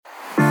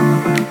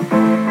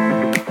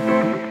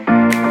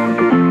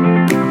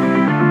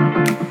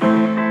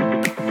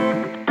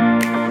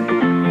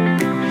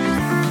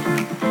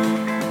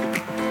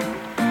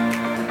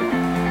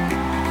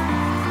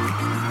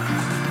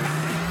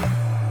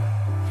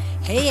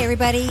Hey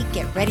everybody,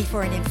 get ready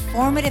for an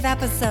informative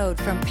episode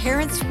from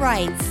Parents'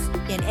 Rights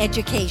in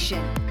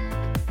Education.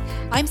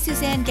 I'm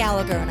Suzanne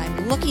Gallagher and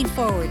I'm looking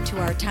forward to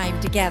our time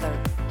together.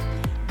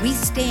 We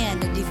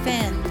stand and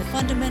defend the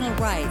fundamental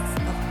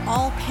rights of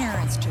all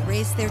parents to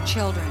raise their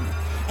children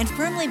and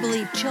firmly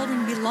believe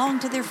children belong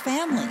to their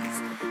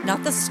families,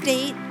 not the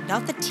state,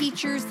 not the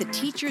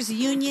teachers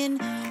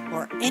union,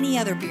 or any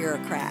other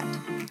bureaucrat.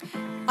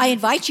 I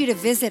invite you to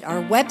visit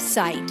our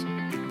website,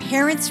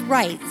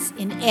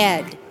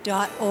 parentsrightsined.org.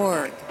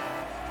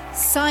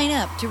 Sign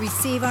up to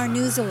receive our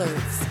news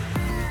alerts.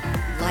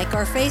 Like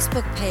our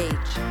Facebook page.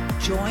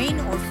 Join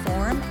or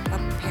form a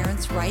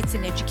Parents' Rights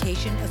in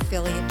Education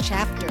affiliate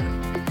chapter.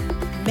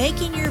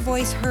 Making your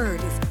voice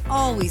heard is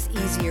always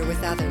easier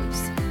with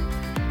others.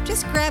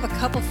 Just grab a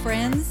couple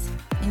friends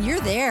and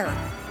you're there.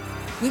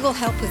 We will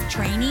help with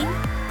training,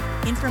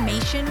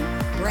 information,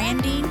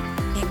 branding,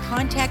 and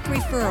contact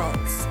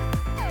referrals.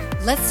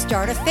 Let's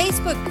start a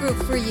Facebook group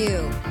for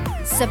you.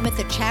 Submit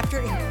the chapter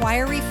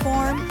inquiry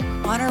form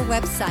on our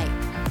website,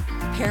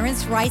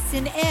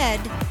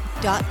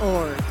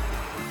 parentsrightsined.org.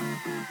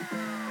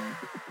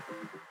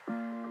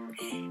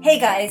 Hey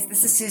guys,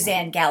 this is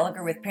Suzanne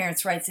Gallagher with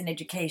Parents' Rights in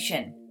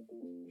Education.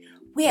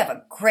 We have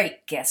a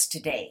great guest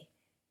today.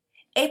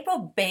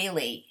 April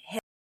Bailey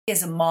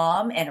is a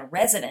mom and a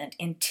resident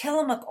in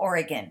Tillamook,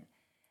 Oregon,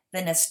 the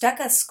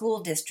Nestucca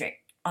School District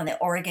on the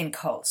Oregon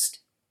coast.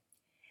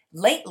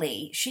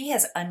 Lately, she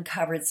has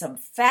uncovered some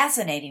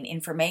fascinating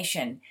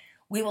information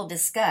we will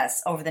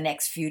discuss over the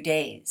next few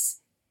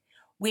days.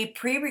 We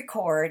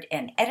pre-record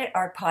and edit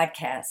our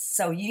podcasts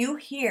so you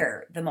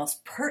hear the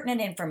most pertinent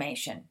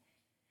information.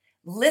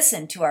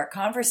 Listen to our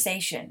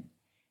conversation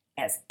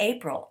as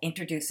April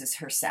introduces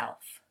herself.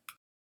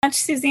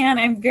 Suzanne,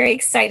 I'm very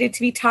excited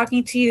to be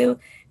talking to you,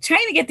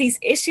 trying to get these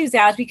issues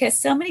out because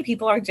so many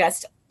people are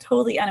just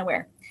totally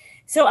unaware.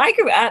 So I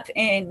grew up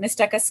in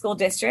Nestucca School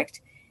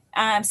District.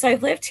 So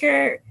I've lived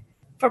here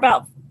for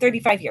about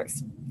 35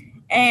 years,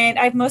 and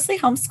I've mostly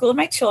homeschooled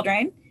my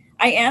children.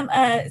 I am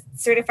a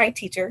certified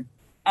teacher,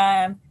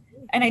 and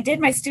I did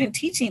my student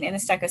teaching in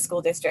Nestucca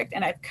School District,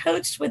 and I've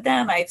coached with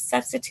them. I've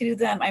substituted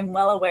them. I'm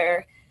well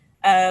aware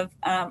of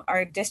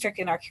our district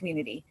and our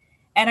community,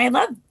 and I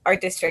love our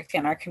district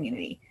and our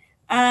community.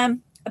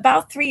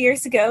 About 3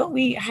 years ago,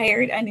 we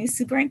hired a new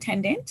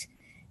superintendent,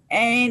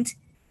 and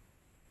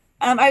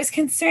I was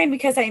concerned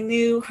because I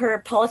knew her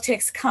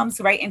politics comes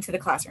right into the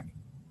classroom.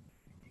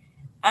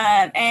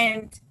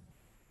 And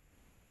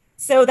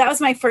so that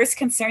was my first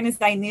concern, is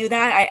that I knew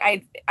that.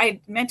 I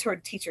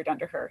mentored teachers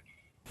under her.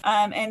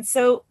 And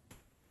so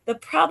the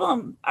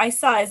problem I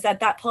saw is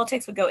that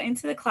politics would go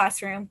into the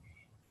classroom,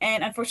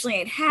 and unfortunately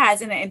it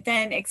has, and it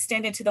then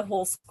extended to the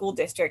whole school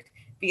district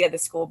via the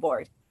school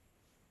board.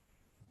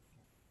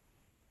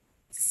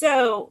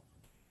 So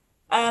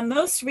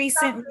most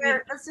recently...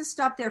 Let's just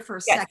stop there for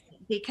a second.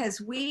 Because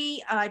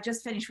we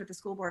just finished with the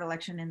school board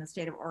election in the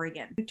state of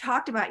Oregon. You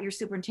talked about your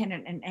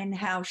superintendent and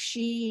how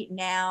she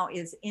now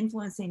is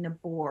influencing the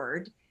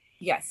board.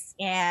 Yes.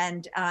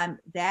 And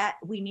that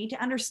we need to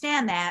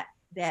understand that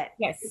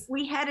yes. If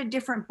we had a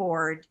different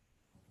board,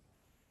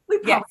 we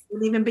probably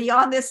wouldn't even be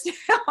on this,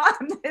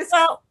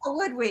 well,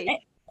 would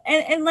we?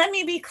 And let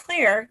me be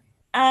clear.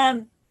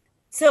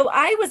 So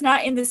I was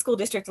not in the school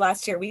district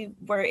last year. We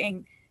were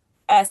in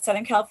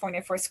Southern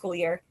California for a school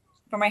year,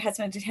 for my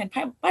husband to attend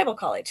Bible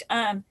college.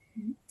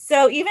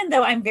 So even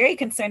though I'm very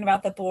concerned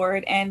about the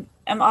board and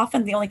I'm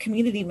often the only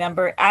community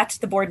member at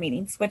the board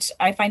meetings, which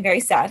I find very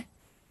sad.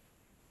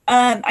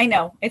 I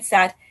know it's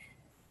sad.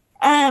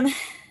 I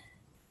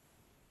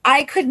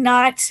could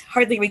not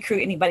hardly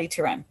recruit anybody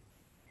to run.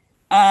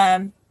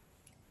 I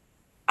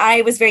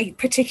was very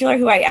particular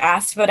who I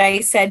asked, but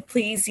I said,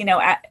 please,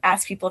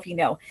 ask people if you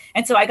know.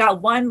 And so I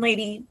got one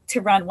lady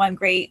to run, one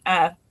great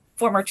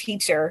former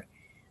teacher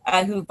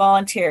who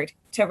volunteered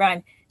to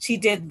run. She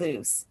did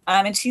lose,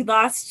 and she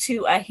lost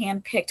to a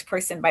hand-picked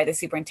person by the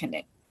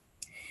superintendent.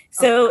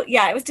 So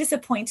yeah, it was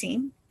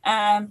disappointing,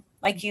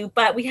 like you,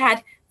 but we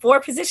had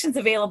 4 positions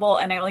available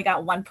and I only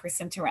got one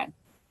person to run.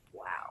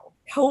 Wow.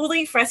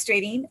 Totally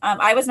frustrating.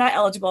 I was not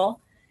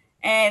eligible.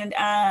 And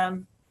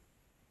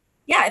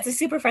yeah, it's a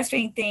super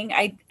frustrating thing.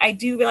 I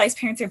do realize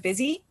parents are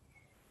busy,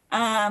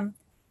 but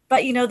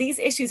these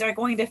issues are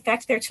going to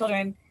affect their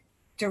children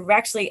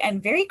directly,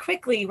 and very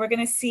quickly we're going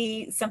to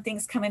see some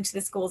things come into the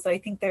schools that I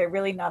think they're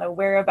really not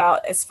aware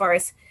about as far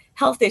as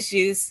health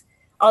issues,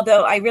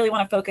 although I really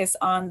want to focus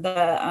on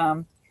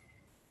the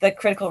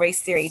critical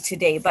race theory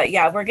today. But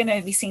yeah, we're going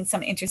to be seeing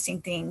some interesting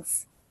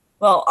things,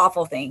 well,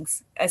 awful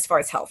things as far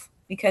as health,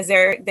 because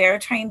they're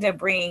trying to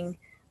bring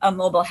a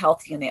mobile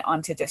health unit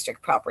onto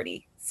district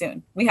property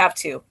soon. We have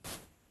to.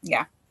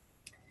 Yeah.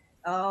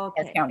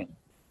 Okay. As county.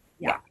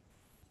 Yeah.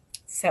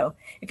 So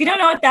if you don't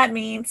know what that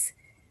means,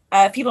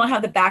 people don't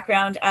have the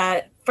background.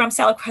 From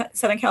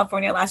Southern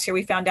California last year,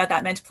 we found out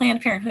that meant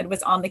Planned Parenthood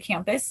was on the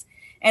campus,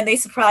 and they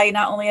supply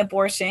not only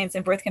abortions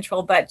and birth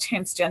control, but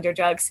transgender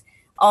drugs.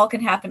 All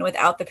can happen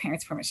without the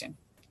parents' permission.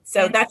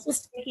 So that's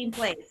just taking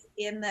place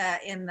in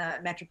the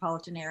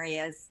metropolitan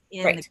areas,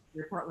 in Right. the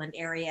Greater Portland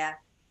area,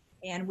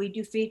 and we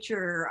do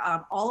feature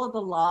all of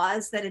the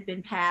laws that have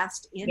been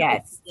passed in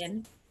Yes.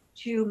 Oregon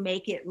to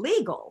make it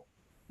legal.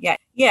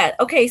 Yeah.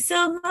 Okay.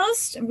 So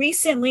most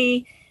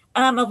recently,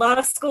 a lot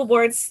of school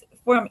boards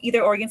from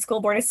either Oregon School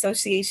Board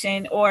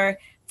Association or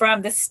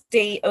from the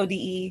state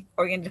ODE,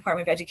 Oregon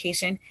Department of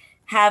Education,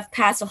 have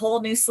passed a whole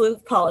new slew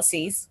of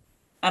policies.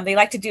 They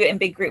like to do it in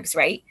big groups,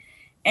 right?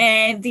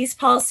 And these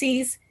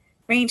policies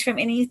range from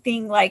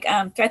anything like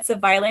threats of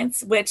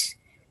violence, which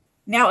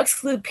now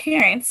exclude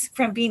parents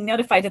from being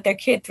notified that their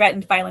kid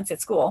threatened violence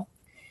at school,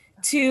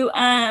 to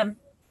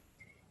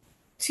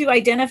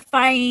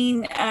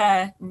identifying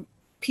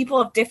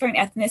people of different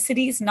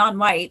ethnicities,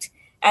 non-white,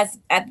 as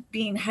at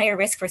being higher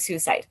risk for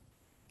suicide.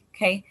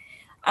 Okay.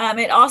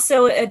 It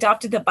also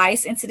adopted the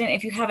bias incident.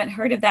 If you haven't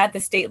heard of that, the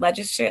state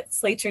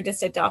legislature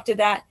just adopted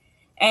that,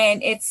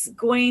 and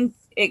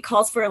it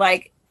calls for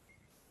like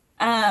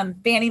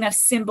banning of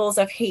symbols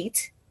of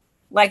hate,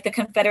 like the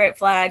Confederate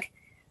flag.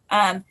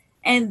 And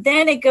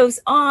then it goes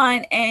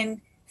on,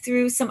 and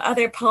through some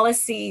other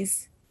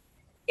policies,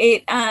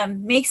 it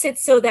makes it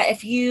so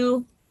that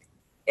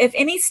if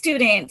any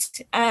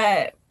student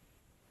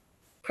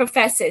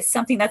professes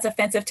something that's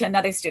offensive to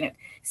another student,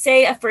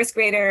 say a first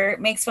grader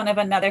makes fun of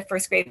another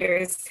first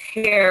grader's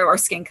hair or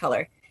skin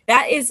color,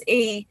 that is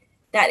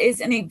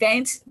an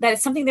event, that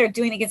is something they're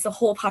doing against the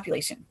whole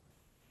population.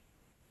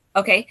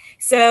 Okay,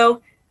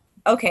 so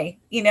for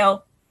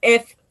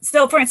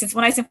instance,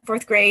 when I was in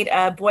fourth grade,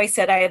 a boy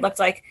said I looked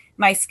like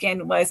my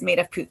skin was made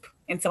of poop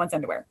in someone's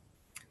underwear.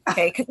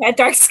 Okay, because I had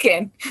dark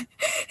skin.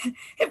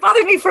 It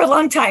bothered me for a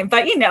long time,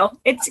 but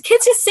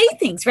kids just say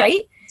things,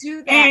 right?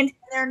 Do that, And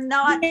they're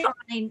not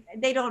trying.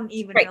 They don't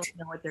even Right. really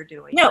know what they're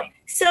doing. no,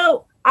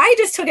 so I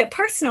just took it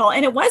personal,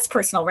 and it was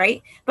personal,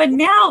 right? But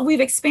now we've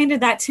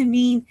expanded that to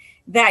mean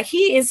that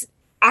he is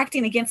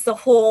acting against the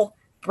whole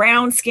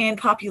brown skin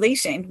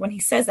population when he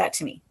says that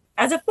to me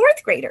as a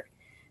fourth grader.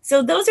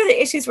 So those are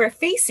the issues we're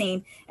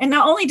facing. And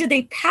not only did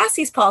they pass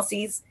these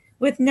policies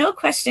with no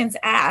questions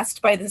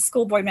asked by the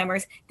school board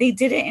members, they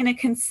did it in a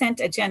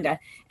consent agenda.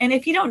 And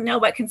if you don't know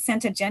what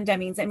consent agenda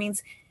means, it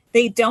means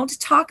they don't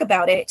talk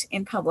about it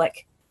in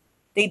public.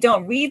 They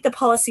don't read the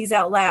policies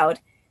out loud.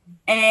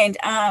 And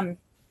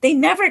they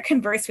never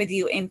converse with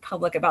you in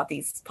public about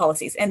these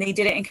policies. And they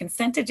did it in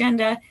consent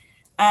agenda.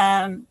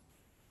 And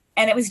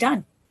it was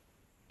done.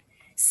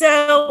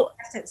 So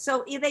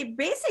they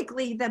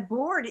basically, the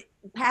board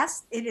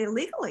passed it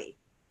illegally.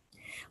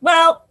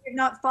 Well, Did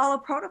not follow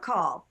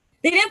protocol.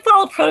 they didn't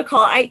follow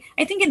protocol. I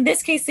think in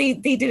this case, they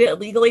did it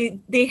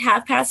illegally. They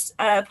have passed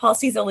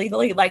policies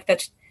illegally, like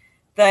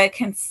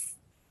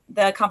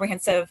the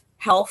comprehensive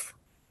health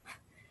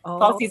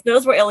policies.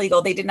 Those were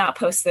illegal. They did not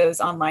post those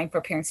online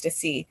for parents to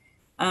see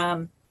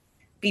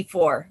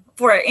before,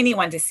 for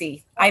anyone to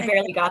see. I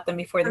barely got them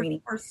before the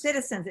meeting. For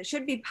citizens, it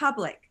should be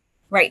public.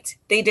 Right.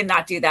 They did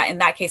not do that in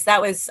that case.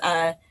 That was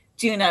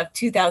June of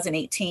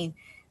 2018.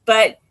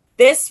 But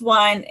this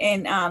one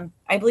in,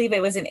 I believe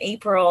it was in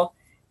April,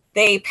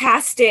 they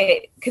passed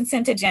it,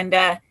 consent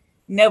agenda.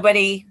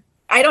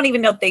 I don't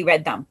even know if they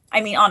read them.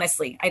 I mean,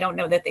 honestly, I don't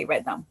know that they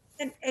read them.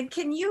 And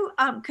can you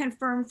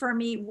confirm for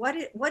me what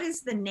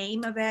is the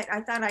name of it?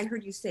 I thought I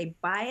heard you say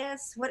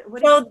bias.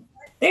 Well,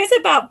 there's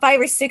about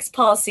 5 or 6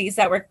 policies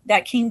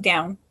that came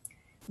down.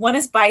 One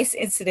is bias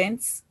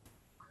incidents.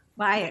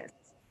 Bias.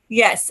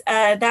 Yes,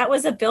 that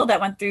was a bill that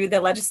went through the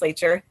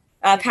legislature,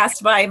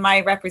 passed by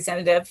my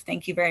representative.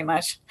 Thank you very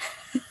much.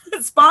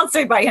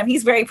 Sponsored by him.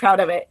 He's very proud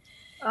of it.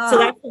 So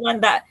that's the one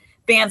that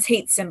bans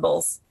hate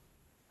symbols.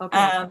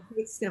 Okay,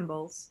 hate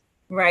symbols.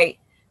 Right.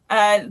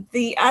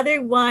 The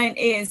other one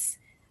is,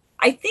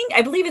 I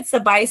believe it's the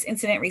bias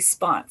incident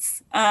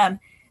response. And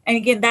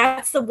again,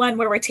 that's the one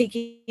where we're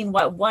taking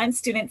what one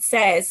student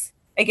says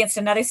against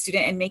another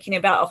student and making it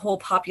about a whole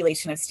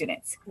population of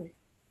students.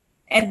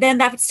 And then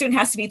that student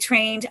has to be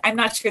trained. I'm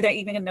not sure they're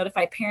even going to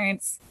notify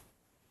parents.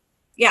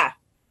 Yeah,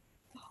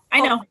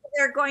 I know.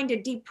 They're going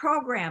to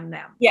deprogram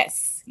them.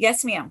 Yes.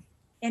 Yes, ma'am.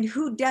 And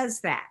who does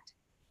that?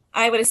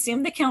 I would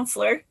assume the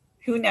counselor.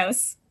 Who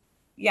knows?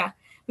 Yeah,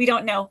 we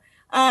don't know.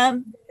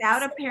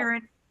 Without a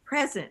parent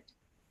present.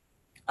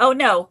 Oh,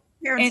 no.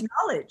 Parents'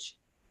 knowledge.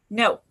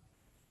 No.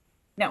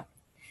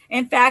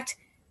 In fact,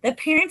 the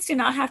parents do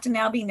not have to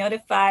now be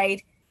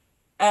notified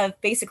of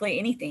basically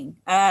anything.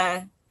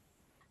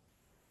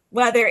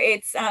 Whether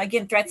it's,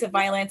 again, threats of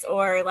violence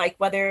or like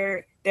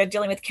whether they're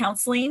dealing with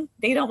counseling,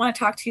 they don't want to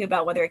talk to you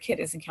about whether a kid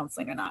is in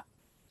counseling or not.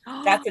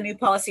 That's a new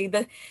policy.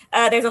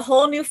 There's a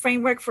whole new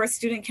framework for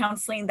student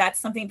counseling. That's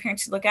something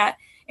parents should look at.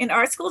 In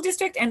our school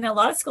district and in a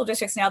lot of school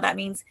districts now, that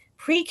means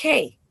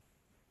pre-K.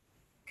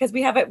 Because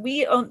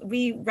we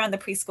run the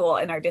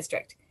preschool in our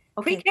district.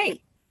 Okay.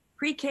 Pre-K.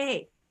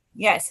 Pre-K.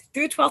 Yes,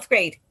 through 12th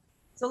grade.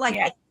 So like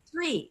Yes.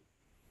 3.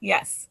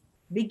 Yes.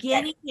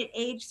 Beginning at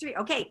age 3.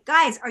 Okay,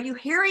 guys, are you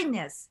hearing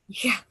this?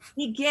 Yeah.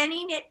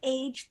 Beginning at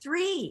age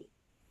 3.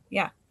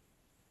 Yeah.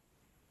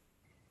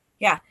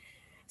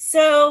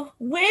 So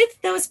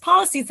with those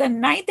policies, the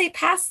night they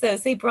passed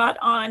those, they brought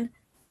on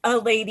a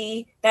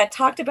lady that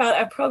talked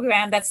about a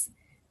program that's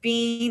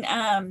being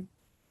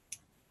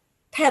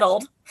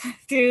peddled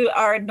through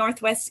our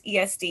Northwest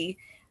ESD.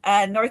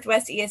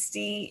 Northwest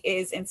ESD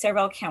is in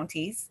several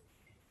counties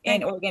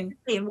in Oregon.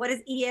 And what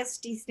does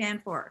ESD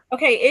stand for?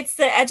 Okay, it's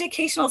the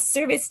Educational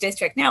Service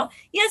District. Now,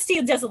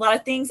 ESD does a lot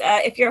of things.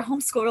 If you're a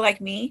homeschooler like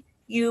me,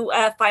 you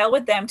file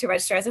with them to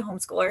register as a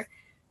homeschooler.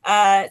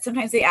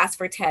 Sometimes they ask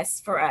for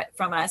tests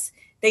from us.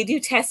 They do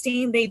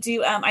testing. They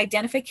do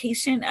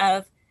identification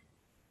of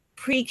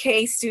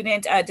pre-K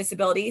student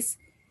disabilities.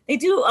 They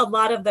do a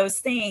lot of those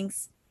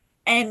things.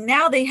 And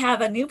now they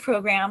have a new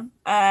program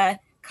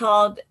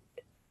called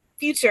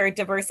Future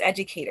Diverse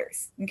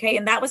Educators. Okay,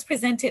 and that was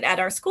presented at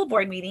our school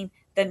board meeting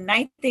the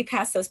night they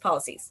passed those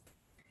policies.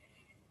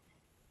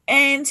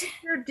 And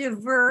You're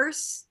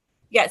diverse.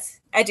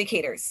 yes,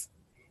 educators.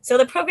 So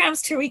the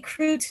program's to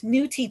recruit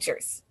new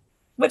teachers,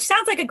 which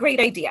sounds like a great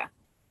idea,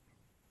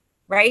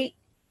 right?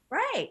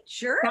 Right,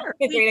 sure. Sounds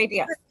like a great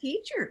idea.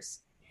 Teachers.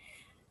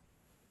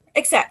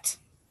 Except,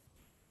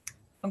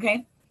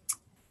 okay,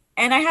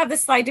 and I have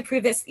this slide to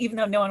prove this, even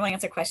though no one will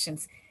answer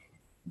questions.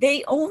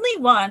 They only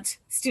want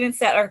students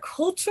that are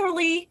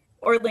culturally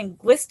or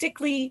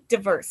linguistically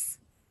diverse.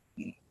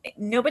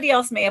 Nobody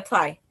else may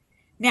apply.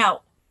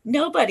 Now,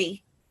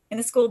 nobody in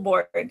the school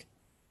board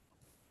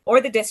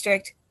or the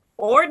district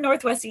or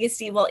Northwest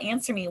ESD will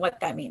answer me what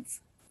that means.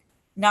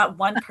 Not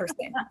one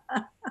person.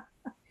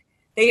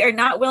 They are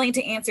not willing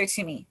to answer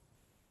to me.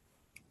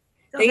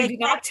 So They do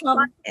not tell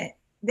me. it.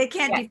 They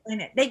can't Yeah.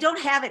 define it. They don't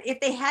have it. If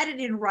they had it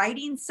in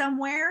writing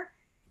somewhere,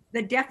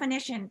 the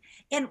definition,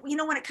 and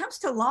when it comes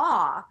to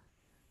law,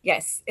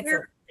 Yes, it's a,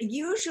 they're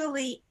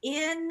usually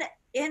in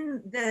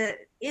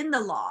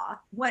the law,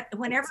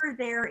 whenever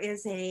there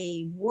is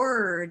a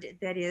word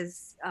that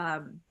is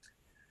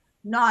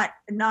not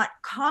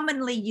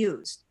commonly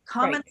used,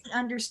 commonly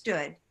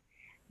understood,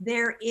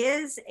 there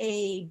is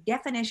a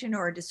definition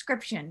or a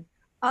description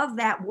of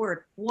that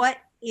word, what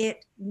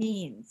it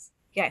means.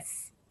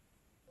 yes,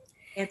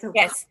 It's a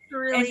yes,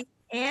 culturally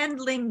and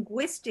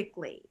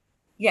linguistically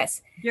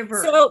yes.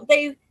 diverse. So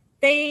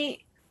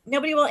they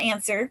nobody will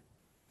answer,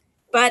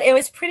 but it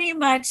was pretty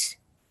much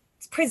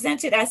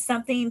presented as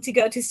something to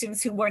go to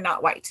students who were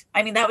not white.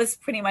 I mean, that was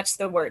pretty much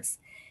the words.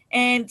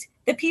 And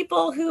the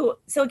people who,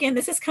 so again,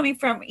 this is coming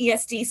from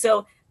ESD.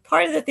 So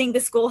part of the thing the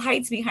school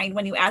hides behind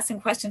when you ask them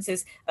questions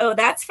is, oh,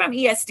 that's from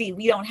ESD.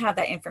 We don't have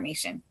that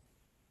information.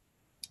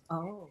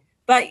 Oh,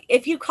 But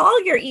if you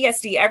call your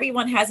ESD,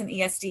 everyone has an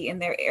ESD in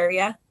their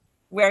area.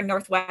 We're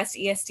Northwest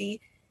ESD.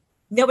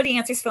 Nobody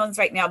answers phones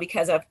right now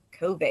because of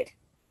COVID.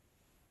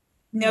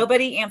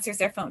 Nobody answers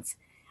their phones.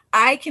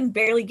 I can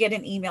barely get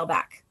an email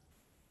back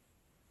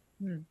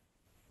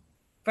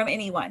from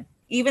anyone,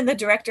 even the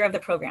director of the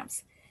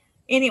programs.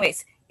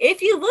 Anyways,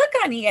 if you look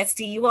on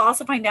ESD, you will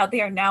also find out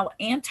they are now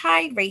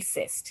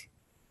anti-racist,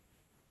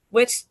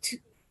 which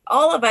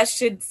all of us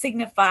should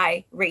signify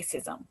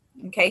racism.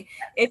 Okay.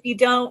 If you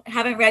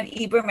haven't read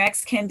Ibram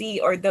X. Kendi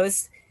or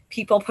those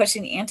people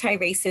pushing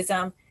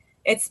anti-racism,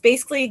 it's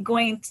basically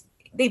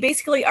they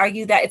basically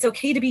argue that it's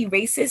okay to be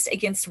racist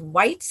against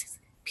white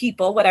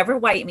people, whatever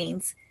white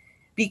means,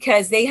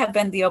 because they have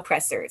been the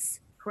oppressors.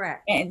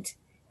 correct.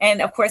 And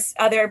of course,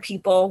 other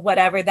people,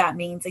 whatever that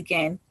means,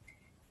 again,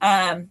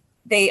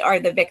 they are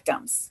the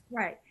victims.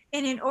 Right.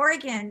 And in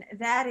Oregon,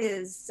 that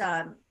is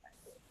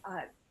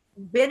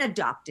been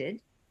adopted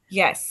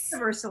Yes.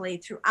 universally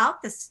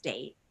throughout the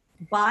state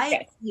by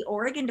Yes. the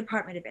Oregon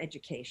Department of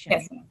Education.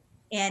 Yes. ma'am.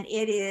 And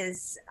it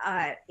is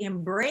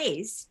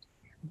embraced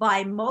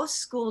by most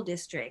school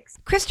districts.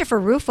 Christopher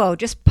Rufo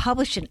just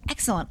published an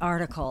excellent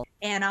article.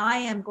 And I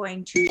am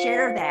going to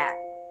share that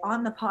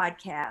on the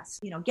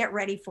podcast. Get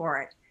ready for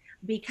it,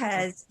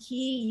 because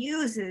he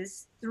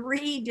uses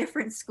 3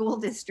 different school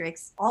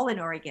districts, all in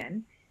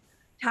Oregon: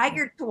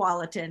 Tigard,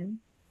 Tualatin,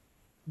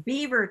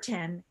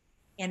 Beaverton,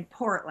 and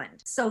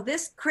Portland. So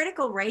this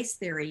critical race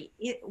theory,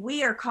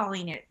 we are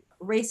calling it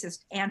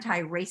racist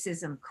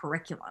anti-racism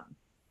curriculum.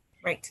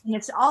 Right. And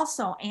it's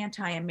also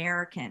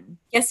anti-American.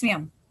 Yes,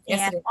 ma'am. Yes,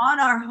 And it is. on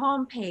our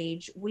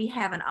homepage, we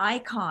have an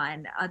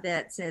icon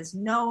that says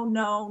no,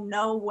 no,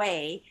 no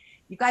way.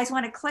 You guys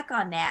want to click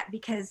on that,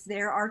 because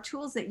there are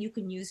tools that you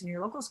can use in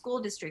your local school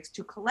districts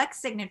to collect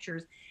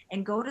signatures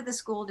and go to the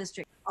school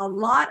district. A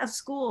lot of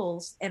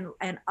schools and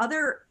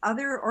other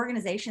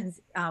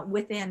organizations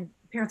within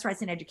Parents'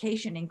 Rights in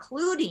Education,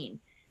 including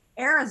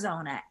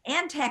Arizona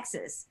and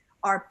Texas,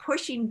 are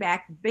pushing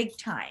back big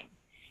time.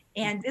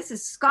 And this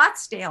is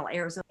Scottsdale,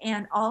 Arizona,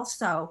 and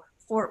also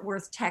Fort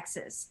Worth,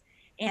 Texas.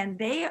 And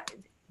they're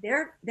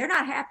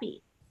not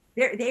happy.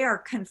 They are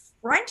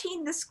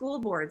confronting the school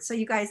board. So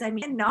you guys,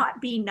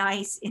 not be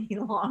nice any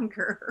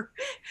longer.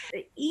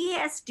 The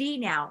ESD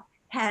now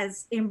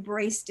has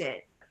embraced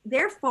it.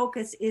 Their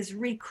focus is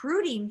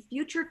recruiting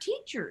future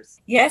teachers.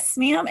 Yes,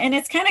 ma'am. And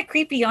it's kind of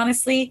creepy,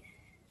 honestly.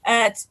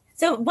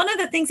 So one of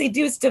the things they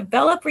do is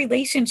develop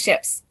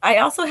relationships. I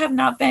also have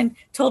not been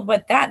told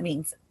what that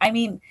means. I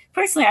mean,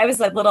 personally, I was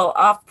a little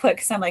off put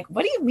because I'm like,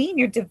 what do you mean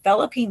you're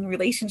developing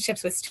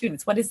relationships with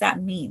students? What does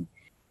that mean?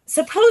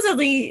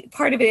 supposedly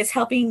part of it is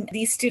helping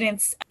these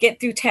students get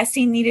through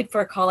testing needed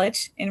for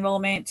college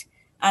enrollment,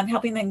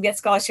 helping them get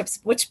scholarships,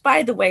 which,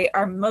 by the way,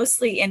 are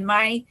mostly in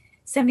my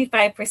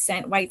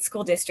 75% white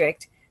school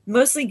district,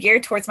 mostly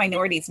geared towards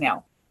minorities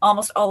now,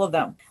 almost all of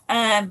them.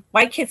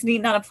 White kids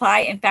need not apply.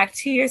 In fact,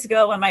 2 years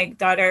ago, when my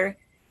daughter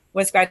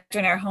was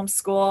graduating our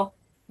homeschool,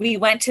 we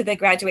went to the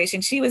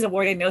graduation. She was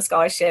awarded no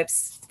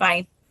scholarships.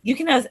 Fine. You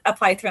can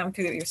apply through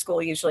your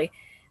school usually.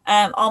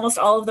 Almost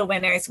all of the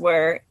winners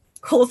were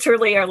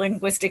culturally or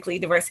linguistically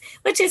diverse,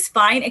 which is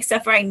fine,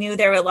 except for I knew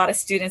there were a lot of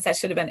students that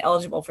should have been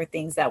eligible for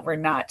things that were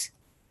not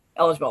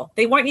eligible.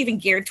 They weren't even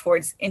geared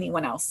towards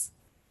anyone else.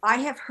 I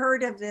have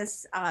heard of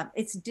this.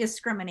 It's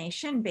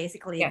discrimination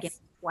basically Yes.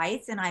 against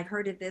whites. And I've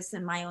heard of this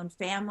in my own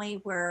family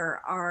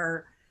where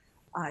our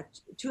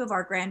two of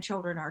our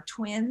grandchildren are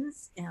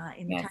twins in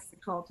the Yes.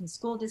 Tiger Carlton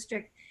School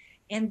District.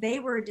 And they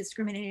were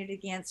discriminated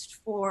against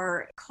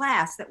for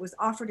class that was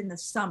offered in the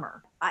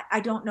summer. I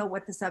don't know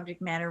what the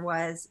subject matter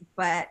was,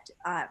 but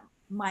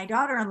my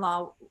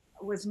daughter-in-law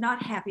was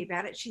not happy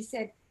about it. She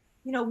said,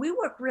 you know, we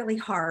work really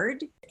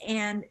hard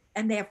and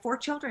they have 4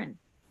 children.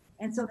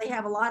 And so they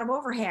have a lot of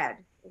overhead.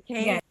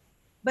 Okay. Yeah.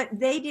 But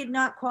they did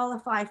not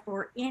qualify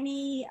for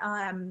any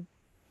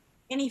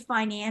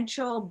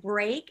financial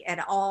break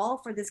at all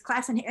for this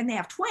class. And they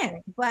have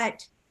twins,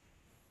 but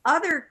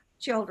other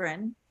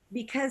children,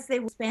 because they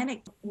were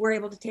Hispanic, were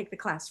able to take the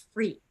class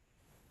free.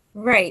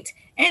 Right.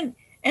 And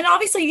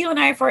obviously you and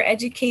I are for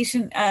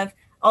education of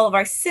all of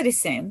our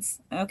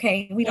citizens.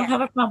 Okay. We don't Yeah.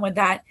 have a problem with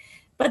that.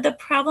 But the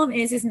problem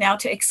is now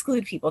to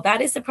exclude people.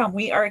 That is the problem.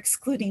 We are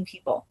excluding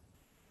people.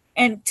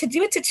 And to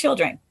do it to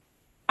children.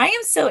 I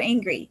am so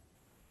angry.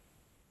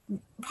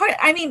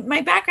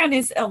 My background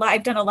is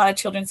I've done a lot of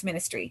children's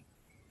ministry.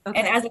 Okay.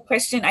 And as a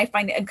Christian, I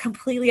find it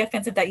completely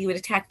offensive that you would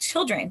attack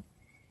children.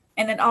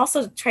 And then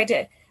also try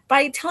to,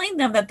 by telling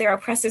them that they're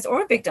oppressors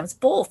or victims,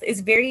 both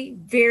is very,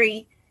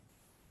 very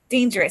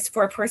dangerous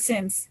for a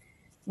person's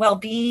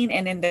well-being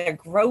and in their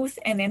growth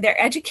and in their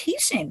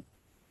education.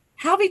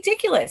 How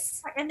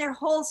ridiculous. And their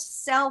whole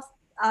self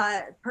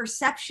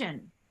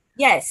perception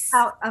Yes.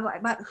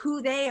 about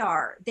who they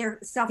are, their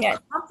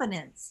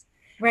self-confidence.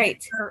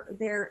 Right.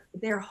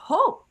 Their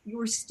hope. You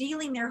were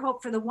stealing their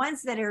hope for the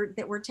ones that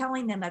were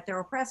telling them that they're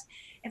oppressed.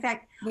 In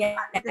fact, Yeah.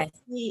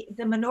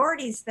 the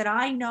minorities that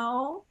I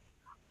know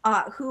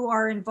who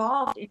are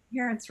involved in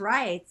parents'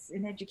 rights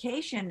in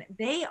education,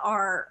 they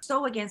are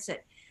so against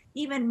it,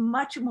 even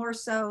much more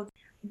so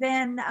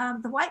than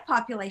the white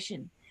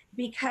population,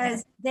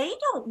 because they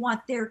don't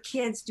want their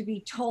kids to be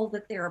told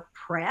that they're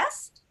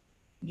oppressed.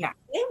 Yeah.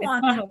 They It's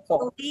want not them helpful.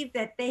 to believe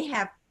that they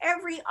have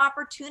every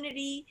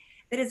opportunity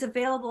that is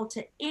available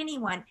to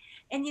anyone.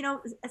 And you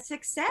know,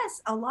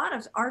 a lot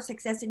of our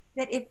success,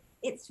 that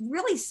it's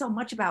really so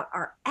much about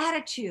our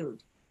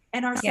attitude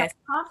and our Yes.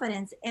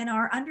 self-confidence and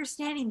our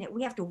understanding that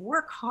we have to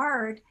work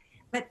hard,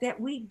 but that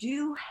we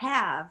do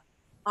have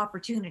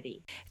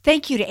opportunity.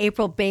 Thank you to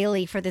April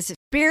Bailey for this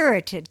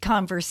spirited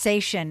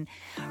conversation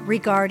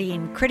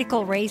regarding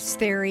critical race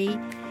theory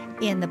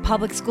in the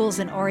public schools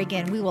in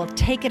Oregon. We will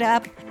take it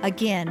up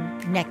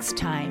again next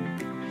time.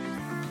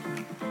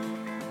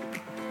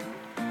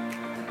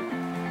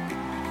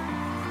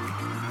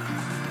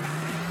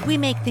 We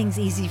make things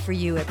easy for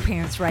you at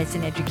Parents' Rights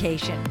in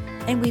Education,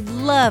 and we'd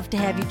love to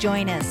have you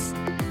join us.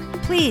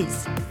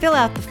 Please fill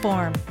out the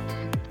form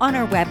on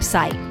our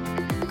website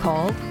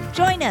called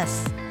Join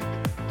Us.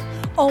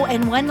 Oh,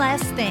 and one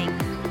last thing.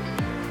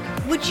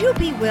 Would you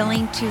be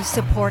willing to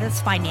support us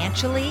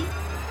financially?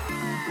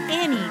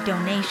 Any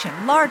donation,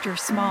 large or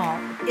small,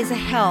 is a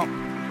help.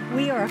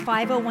 We are a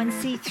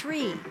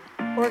 501c3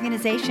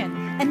 organization,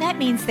 and that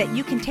means that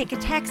you can take a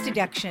tax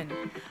deduction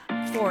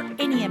for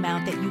any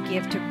amount that you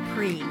give to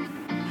PRE.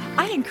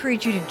 I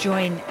encourage you to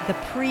join the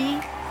PRE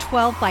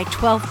 12 by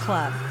 12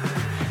 Club.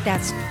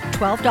 That's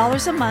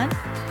 $12 a month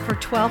for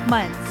 12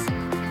 months.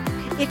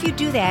 If you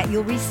do that,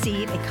 you'll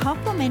receive a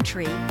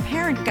complimentary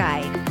parent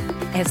guide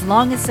as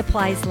long as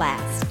supplies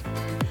last.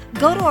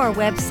 Go to our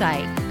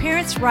website,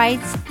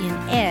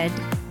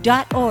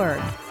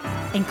 parentsrightsined.org,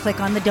 and click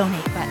on the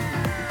donate button.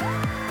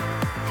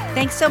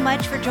 Thanks so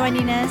much for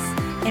joining us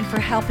and for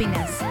helping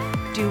us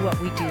do what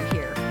we do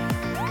here.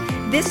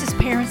 This is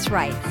Parents'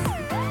 Rights.